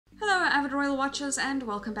avid royal watchers, and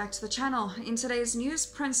welcome back to the channel. In today's news,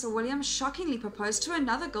 Prince William shockingly proposed to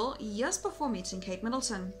another girl years before meeting Kate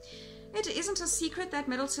Middleton. It isn't a secret that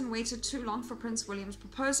Middleton waited too long for Prince William's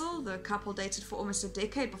proposal. The couple dated for almost a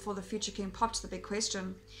decade before the future king popped the big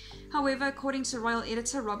question. However, according to royal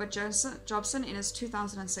editor Robert Jobson in his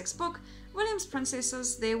 2006 book, William's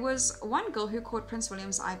Princesses, there was one girl who caught Prince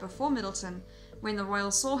William's eye before Middleton. When the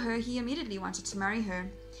royal saw her, he immediately wanted to marry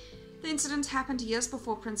her. The incident happened years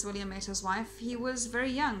before Prince William met his wife. He was very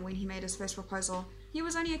young when he made his first proposal. He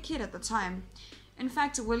was only a kid at the time. In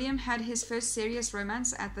fact, William had his first serious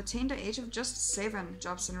romance at the tender age of just 7,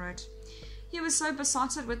 Jobson wrote. He was so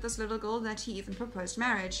besotted with this little girl that he even proposed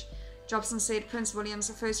marriage. Jobson said Prince William's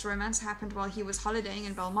first romance happened while he was holidaying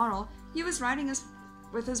in Balmoral. He was riding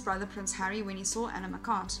with his brother Prince Harry when he saw Anna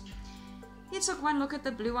McCart. He took one look at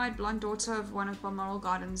the blue-eyed blonde daughter of one of Balmoral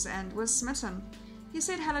gardens and was smitten. She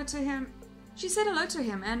said hello to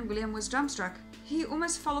him, and William was dumbstruck. He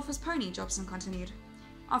almost fell off his pony, Jobson continued.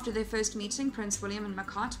 After their first meeting, Prince William and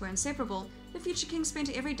McCart were inseparable. The future king spent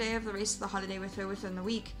every day of the rest of the holiday with her within the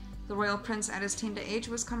week. The royal prince at his tender age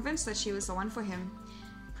was convinced that she was the one for him.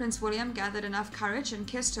 Prince William gathered enough courage and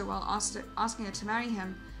kissed her while asking her to marry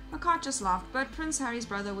him. McCart just laughed, but Prince Harry's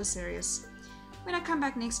brother was serious. "When I come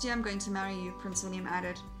back next year, I'm going to marry you," Prince William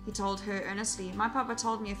added. He told her earnestly, "My papa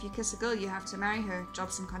told me if you kiss a girl, you have to marry her,"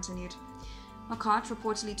 Jobson continued. McCart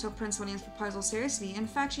reportedly took Prince William's proposal seriously. In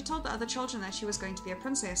fact, she told the other children that she was going to be a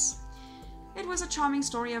princess. It was a charming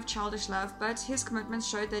story of childish love, but his commitment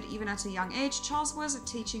showed that even at a young age, Charles was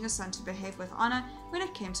teaching his son to behave with honor when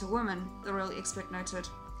it came to women, the royal expert noted.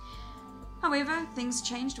 However, things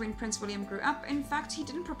changed when Prince William grew up. In fact, he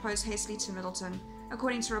didn't propose hastily to Middleton.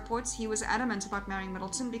 According to reports, he was adamant about marrying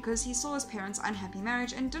Middleton because he saw his parents' unhappy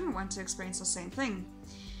marriage and didn't want to experience the same thing.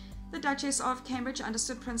 The Duchess of Cambridge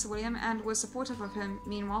understood Prince William and was supportive of him.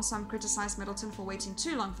 Meanwhile, some criticized Middleton for waiting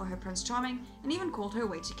too long for her Prince Charming and even called her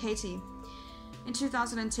waity Katie. In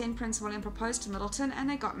 2010, Prince William proposed to Middleton and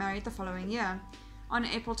they got married the following year. On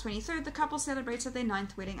April 23rd, the couple celebrated their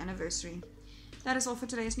 9th wedding anniversary. That is all for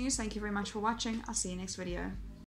today's news. Thank you very much for watching. I'll see you next video.